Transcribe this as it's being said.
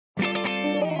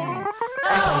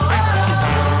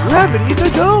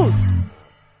GravityTheGhost!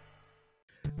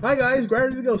 Hi guys,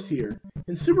 GravityTheGhost here.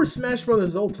 In Super Smash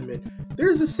Bros. Ultimate,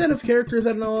 there's a set of characters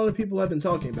that not a lot of people have been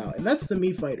talking about, and that's the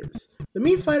Mii Fighters. The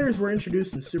Mii Fighters were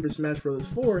introduced in Super Smash Bros.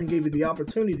 4 and gave you the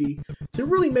opportunity to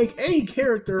really make any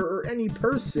character or any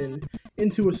person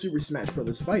into a Super Smash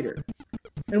Bros. Fighter.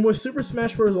 And with Super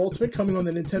Smash Bros. Ultimate coming on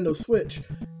the Nintendo Switch,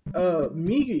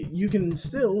 you can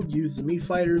still use the Mii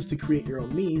Fighters to create your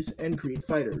own Miis and create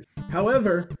fighters.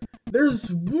 However,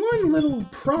 there's one little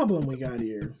problem we got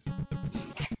here.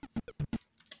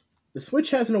 The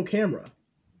Switch has no camera,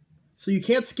 so you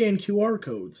can't scan QR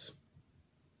codes.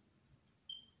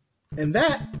 And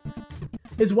that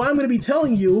is why I'm going to be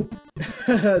telling you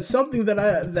something that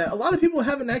a lot of people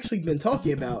haven't actually been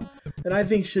talking about, and I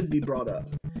think should be brought up,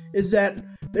 is that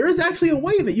there is actually a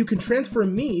way that you can transfer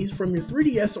Miis from your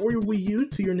 3DS or your Wii U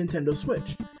to your Nintendo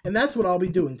Switch, and that's what I'll be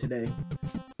doing today.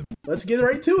 Let's get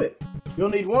right to it. You'll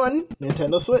need one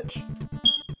Nintendo Switch,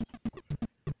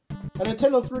 a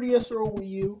Nintendo 3DS or a Wii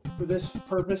U. For this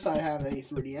purpose, I have a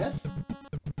 3DS,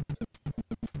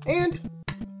 and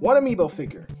one amiibo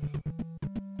figure.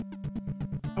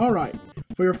 Alright,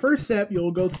 for your first step,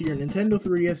 you'll go to your Nintendo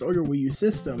 3DS or your Wii U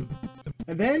system,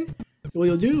 and then what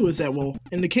you'll do is that, well,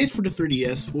 in the case for the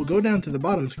 3DS, we'll go down to the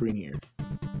bottom screen here.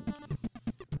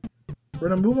 We're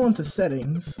going to move on to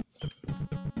Settings,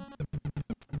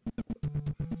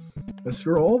 and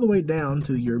scroll all the way down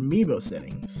to your amiibo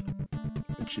settings,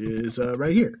 which is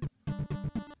right here.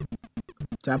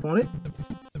 Tap on it.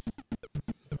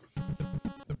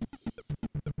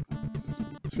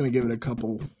 Just going to give it a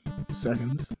couple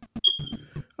seconds.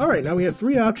 Alright, now we have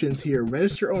three options here: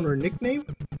 register owner nickname,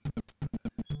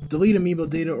 delete amiibo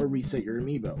data, or reset your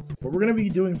amiibo. What we're going to be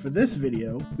doing for this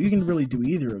video, you can really do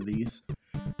either of these,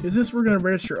 is this: we're going to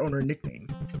register owner nickname.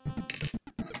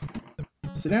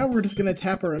 So now we're just going to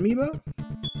tap our amiibo,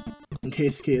 in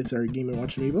case it's our Game &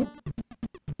 Watch amiibo.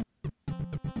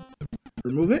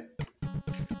 Remove it.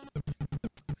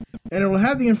 And it will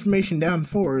have the information down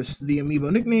for us, the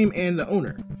amiibo nickname and the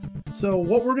owner. So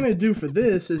what we're going to do for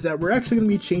this is that we're actually going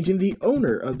to be changing the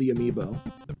owner of the amiibo.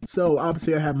 So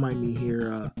obviously I have my Mii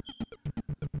here.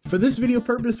 For this video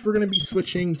purpose, we're going to be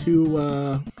switching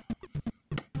to,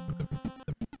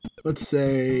 let's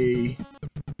say,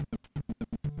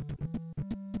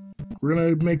 we're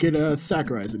going to make it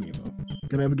Sakurai's amiibo.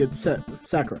 Going to get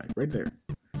Sakurai right there.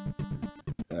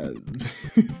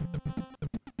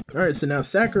 Alright, so now the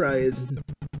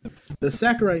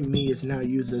Sakurai Mii is now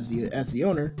used as the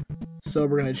owner. So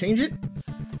we're going to change it.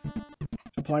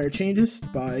 Apply our changes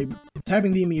by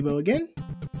tapping the amiibo again.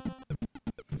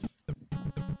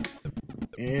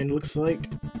 And looks like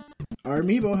our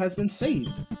amiibo has been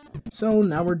saved. So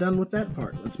now we're done with that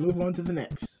part. Let's move on to the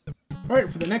next. Alright,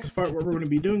 for the next part, what we're going to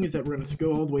be doing is that we're going to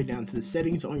go all the way down to the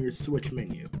settings on your Switch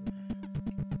menu.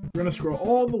 We're going to scroll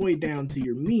all the way down to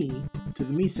your Mii, to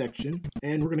the Mii section,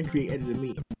 and we're going to create edit a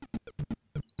Mii.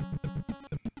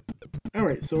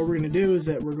 Alright, so what we're going to do is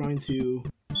that we're going to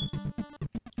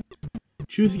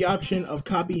choose the option of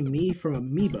copy Mii from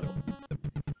amiibo.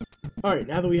 Alright,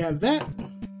 now that we have that,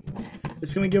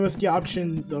 it's going to give us the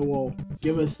option that will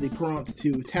give us the prompt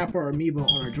to tap our amiibo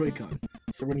on our Joy-Con.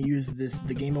 So we're going to use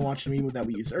the Game & Watch amiibo that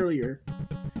we used earlier,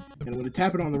 and I'm going to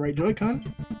tap it on the right Joy-Con,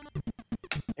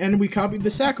 and we copied the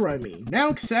Sakurai Mii.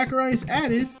 Now Sakurai is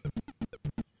added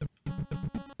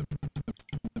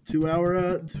to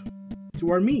our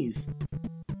Miis.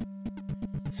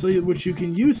 So, which you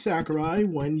can use Sakurai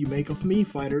when you make a Mii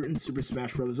fighter in Super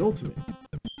Smash Bros. Ultimate.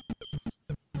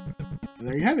 And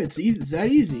there you have it. It's easy. It's that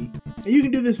easy. And you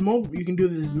can do this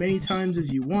as many times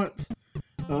as you want,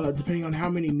 depending on how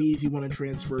many Miis you want to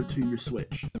transfer to your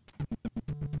Switch.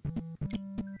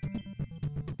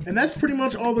 And that's pretty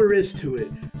much all there is to it.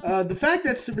 The fact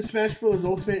that Super Smash Bros.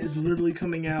 Ultimate is literally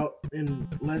coming out in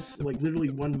literally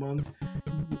 1 month,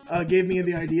 gave me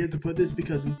the idea to put this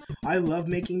because I love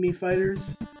making Mii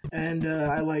Fighters, and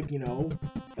I like,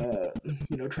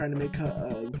 trying to make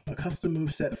a custom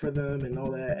moveset for them and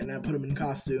all that, and I put them in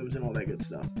costumes and all that good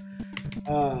stuff.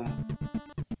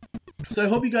 So I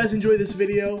hope you guys enjoy this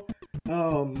video.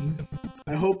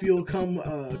 I hope you'll come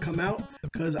out,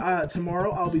 because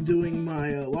tomorrow I'll be doing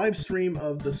my live stream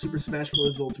of the Super Smash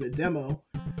Bros. Ultimate demo.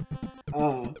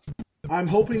 I'm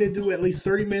hoping to do at least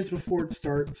 30 minutes before it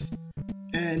starts,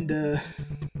 and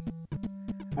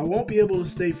I won't be able to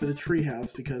stay for the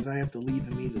treehouse because I have to leave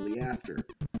immediately after.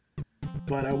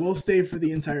 But I will stay for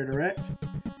the entire direct,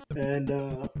 and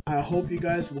I hope you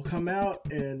guys will come out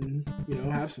and,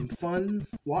 have some fun,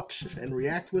 watch and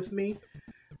react with me.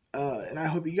 And I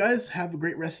hope you guys have a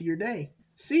great rest of your day.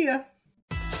 See ya!